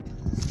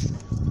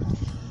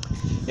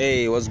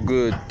Hey, what's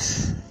good?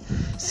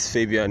 It's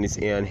Fabian, it's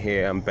Ian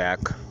here. I'm back.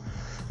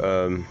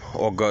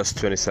 August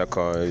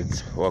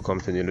 22nd.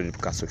 Welcome to the New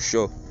Picasso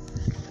Show.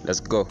 Let's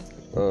go.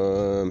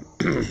 So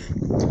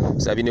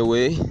I've been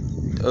away.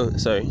 Oh,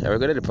 sorry. I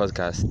recorded the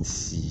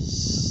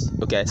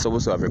podcast. Okay, I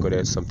supposed to have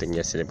recorded something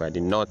yesterday, but I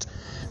did not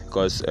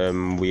because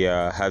we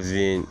are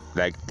having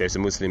there's a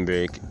Muslim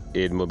break,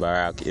 Eid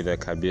Mubarak, Eid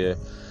al-Kabir,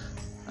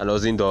 and I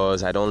was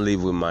indoors. I don't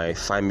live with my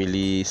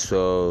family,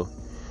 so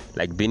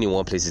being in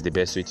one place is the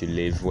best way to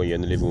live when you're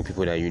not living with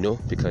people that you know,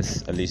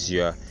 because at least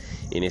you're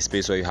in a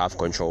space where you have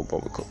control. But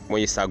when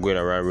you start going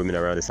around, roaming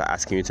around, they start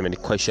asking you too many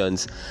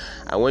questions,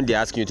 and when they're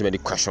asking you too many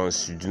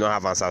questions, you do not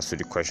have answers to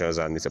the questions,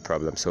 and it's a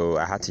problem. So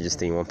I had to just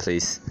stay in one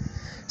place.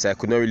 So I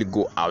could not really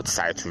go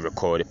outside to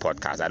record a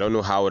podcast. I don't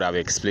know how I would have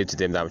explained to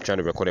them that I'm trying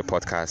to record a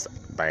podcast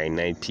by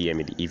 9 p.m.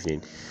 in the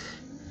evening.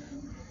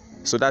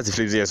 So that's the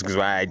flimsiest reason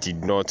why I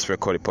did not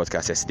record a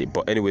podcast yesterday.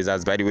 But anyways,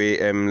 that's by the way.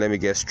 Let me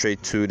get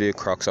straight to the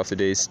crux of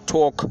today's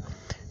talk.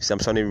 So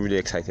I'm sounding really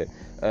excited.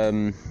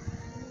 Yeah,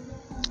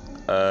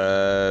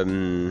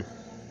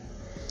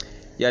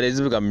 there's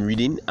a book I'm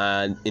reading,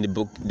 and in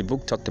the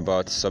book talked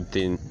about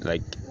something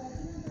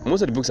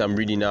most of the books I'm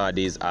reading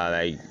nowadays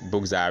are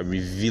books that are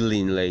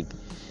revealing,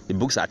 the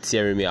books are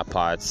tearing me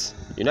apart.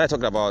 I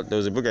talked about, there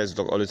was a book I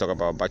always talk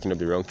about, Backing Up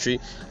the Wrong Tree.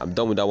 I'm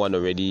done with that one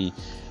already.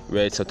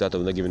 Read Something Out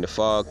of Not Giving a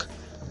Fuck.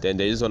 Then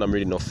there is one I'm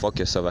reading, No Fuck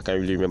Yourself. I can't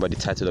really remember the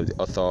title of the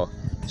author.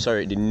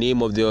 Sorry, the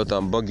name of the author.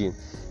 I'm bugging.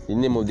 The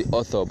name of the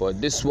author. But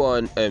this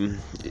one,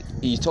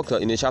 he talked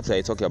in a chapter.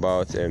 He talked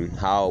about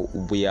how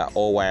we are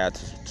all wired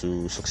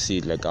to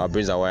succeed. Our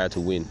brains are wired to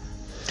win.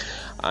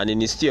 And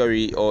in his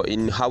theory, or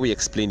in how he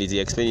explained it,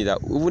 that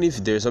even if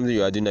there's something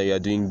you are doing that you are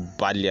doing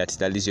badly at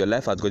least your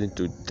life has gotten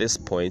to this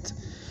point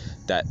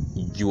that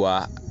you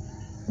are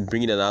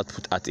bringing an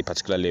output at a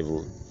particular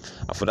level,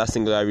 and for that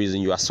singular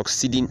reason you are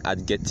succeeding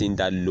at getting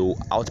that low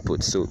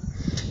output. So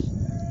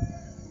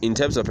in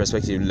terms of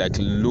perspective,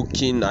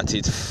 looking at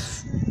it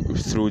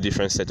through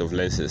different set of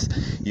lenses,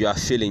 you are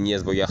failing,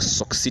 yes, but you are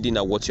succeeding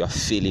at what you are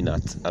failing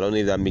at. I don't know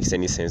if that makes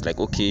any sense.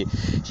 Okay,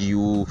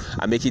 you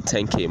are making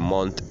 10k a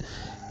month.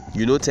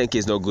 10k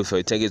is not good for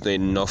you. 10k is not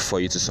enough for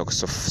you to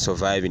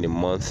survive in a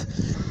month,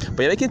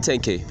 but you're making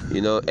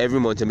 10k. Every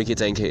month you're making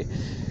 10k.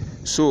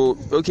 So,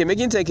 okay,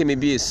 making 10k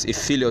maybe is a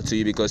failure to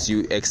you because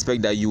you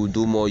expect that you will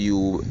do more,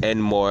 you earn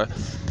more.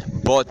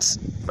 But,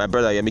 my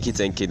brother, you're making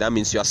 10k. That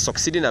means you are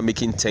succeeding at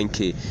making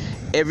 10k.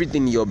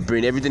 Everything in your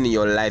brain, everything in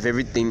your life,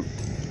 everything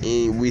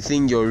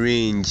within your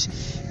range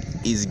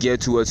is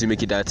geared towards you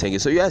making that 10k.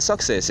 So, you are a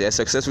success. You're a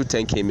successful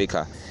 10k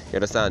maker. You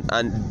understand?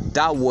 And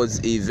that was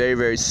a very,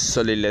 very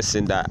solid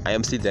lesson that I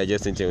am still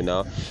digesting till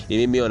now. It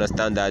made me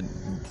understand that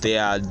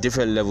there are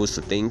different levels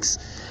to things,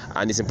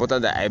 and it's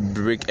important that I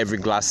break every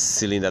glass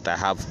ceiling that I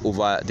have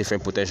over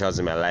different potentials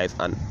in my life.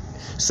 And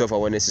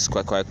self-awareness is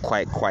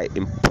quite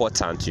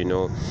important.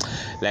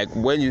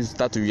 When you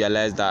start to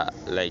realize that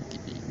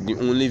the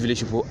only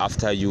village people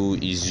after you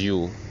is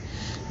you.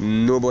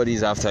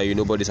 Nobody's after you,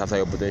 nobody's after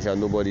your potential,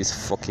 nobody's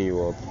fucking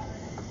you up.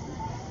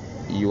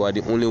 You are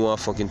the only one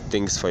fucking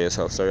things for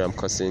yourself. Sorry, I'm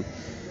cussing.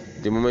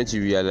 The moment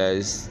you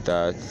realize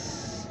that,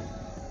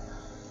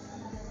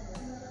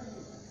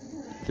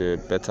 the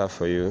better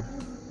for you.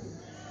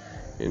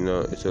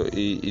 So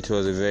it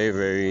was a very,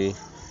 very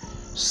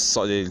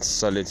solid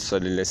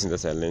lesson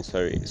that I learned.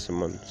 Sorry,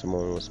 someone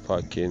was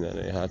parking and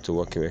I had to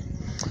walk away.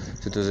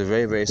 So it was a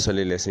very, very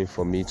solid lesson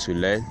for me to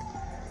learn,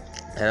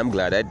 and I'm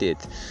glad I did.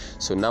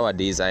 So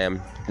nowadays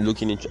I'm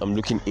looking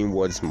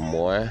inwards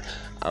more.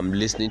 I'm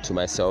listening to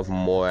myself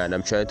more, and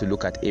I'm trying to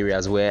look at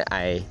areas where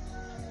I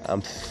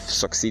am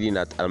succeeding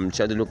at. I'm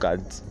trying to look at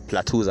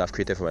plateaus I've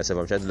created for myself.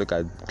 I'm trying to look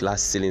at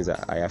glass ceilings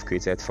that I have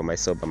created for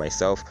myself by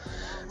myself,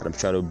 and I'm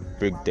trying to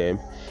break them.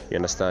 You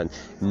understand?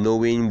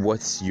 Knowing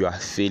what you are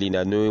failing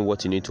and knowing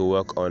what you need to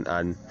work on,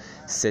 and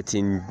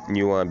setting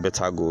new and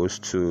better goals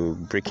to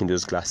breaking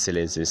those glass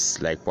ceilings is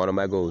one of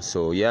my goals.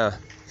 So yeah,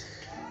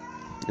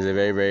 it's a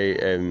very,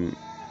 very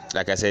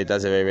like I said,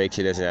 that's a very, very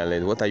key lesson I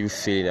learned. What are you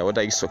failing at? What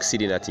are you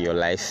succeeding at in your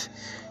life?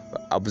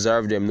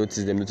 Observe them,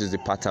 notice the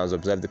patterns,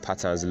 observe the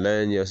patterns,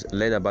 learn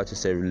about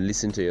yourself,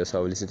 listen to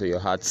yourself, listen to your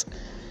heart.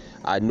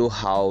 I know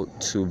how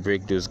to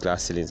break those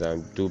glass ceilings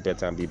and do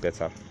better and be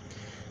better.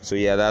 So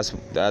yeah, that's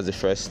the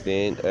first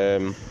thing.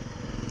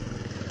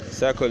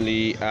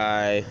 Secondly,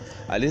 I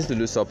listened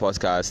to Lusa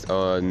podcast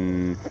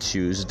on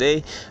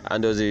Tuesday,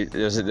 and there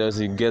was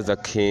a guest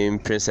that came,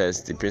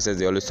 the princess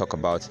they always talk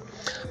about,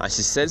 and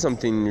she said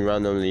something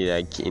randomly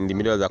in the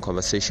middle of that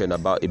conversation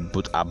about a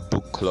book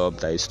club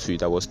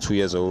that was 2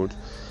 years old.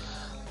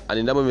 And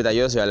in that moment I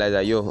just realized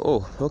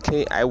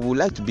that I would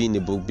like to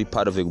be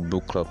part of a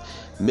book club,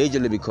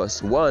 majorly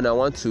because one, I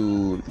want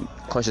to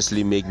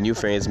consciously make new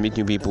friends, meet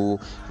new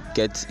people,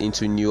 get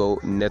into new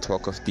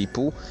network of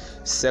people.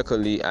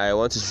 Secondly, I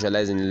want to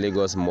socialize in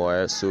Lagos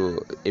more,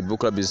 so a book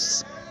club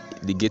is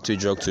the gateway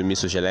drug to me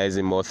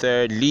socializing more.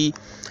 Thirdly,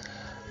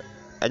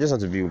 I just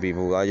want to be with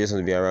people. I just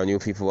want to be around new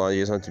people. I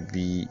just want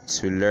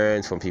to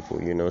learn from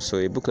people, So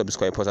a book club is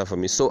quite important for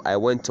me. So I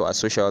went to our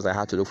socials. I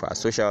had to look for our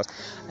socials.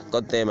 I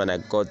got them, and I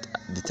got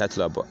the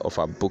title of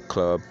our book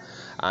club.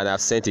 And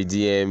I've sent a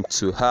DM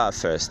to her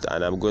first,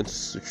 and I'm going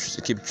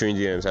to keep doing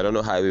DMs. I don't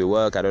know how it will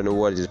work. I don't know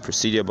what is the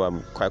procedure, but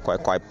I'm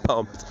quite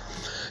pumped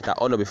that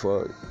on or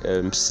before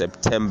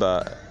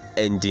September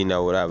ending, I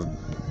would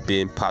have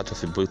been part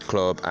of a book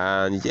club.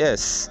 And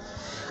yes,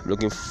 I'm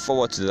looking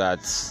forward to that.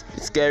 It's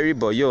scary,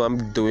 but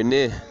I'm doing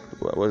it.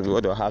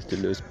 What do I have to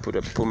lose?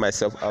 Put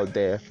myself out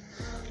there.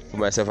 Put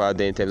myself out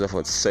there in terms of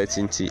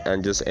uncertainty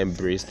and just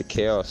embrace the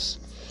chaos.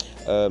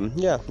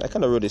 I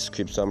kind of wrote a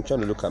script, so I'm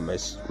trying to look at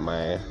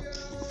my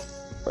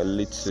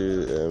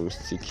little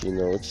sticky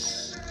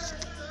notes.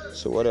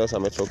 So what else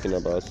am I talking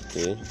about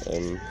today?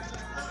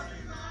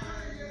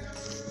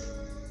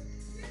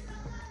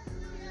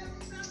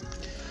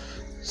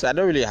 So I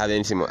don't really have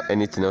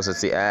anything else to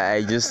say.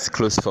 I just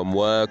closed from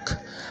work.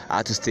 I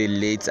had to stay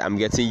late. I'm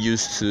getting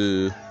used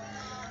to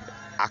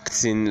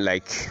acting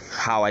like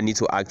how I need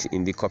to act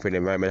in the corporate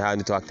environment, how I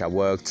need to act at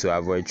work to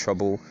avoid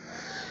trouble.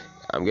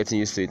 I'm getting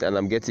used to it, and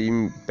I'm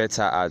getting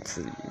better at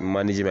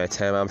managing my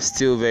time. I'm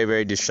still very,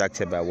 very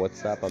distracted by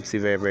WhatsApp. I'm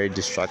still very, very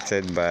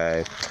distracted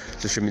by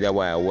social media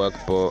while I work,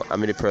 but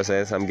I'm in the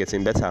process. I'm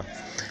getting better.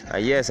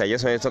 And yes, I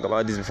just want to talk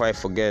about this before I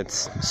forget.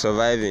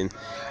 Surviving.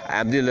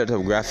 I'm doing a lot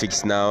of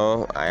graphics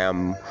now. I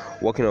am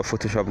working on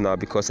Photoshop now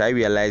because I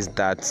realized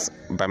that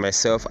by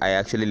myself, I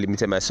actually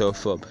limited myself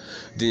from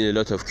doing a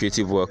lot of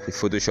creative work with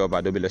Photoshop,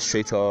 Adobe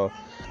Illustrator,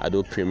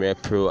 Adobe Premiere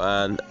Pro,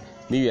 and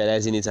me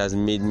realizing it has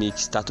made me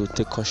start to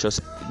take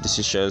conscious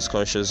decisions,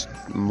 conscious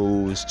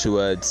moves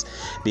towards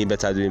being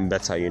better, doing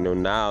better.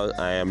 Now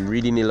I am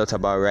reading a lot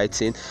about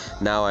writing.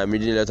 Now I'm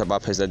reading a lot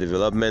about personal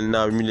development.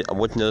 Now I'm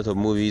watching a lot of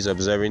movies,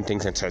 observing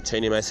things,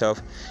 entertaining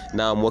myself.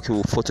 Now I'm working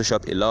with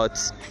Photoshop a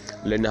lot,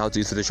 learning how to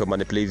use Photoshop,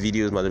 manipulate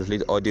videos,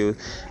 manipulate audio,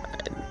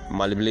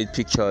 manipulate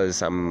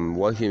pictures. I'm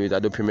working with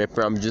Adobe Premiere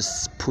Pro. I'm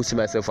just putting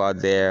myself out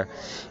there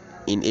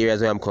in areas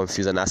where I'm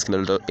confused and asking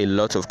a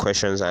lot of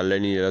questions and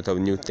learning a lot of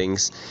new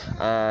things.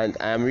 And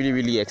I'm really,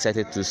 really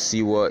excited to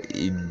see what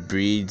it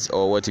breeds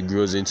or what it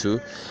grows into.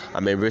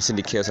 I'm embracing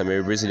the chaos, I'm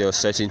embracing the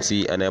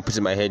uncertainty, and I'm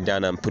putting my head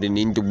down and putting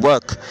in the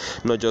work.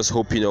 Not just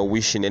hoping or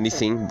wishing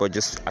anything, but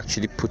just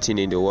actually putting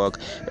in the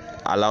work,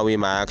 allowing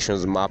my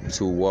actions map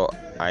to what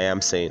I am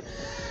saying.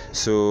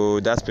 So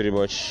that's pretty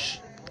much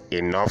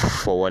enough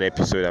for one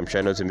episode. I'm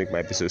trying not to make my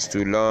episodes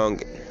too long.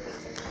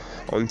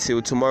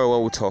 Until tomorrow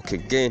when we talk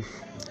again.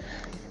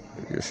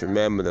 Just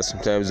remember that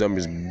sometimes dumb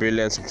is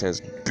brilliant,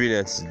 sometimes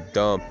brilliant is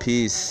dumb.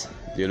 Peace.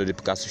 The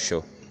Picasso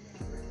Show.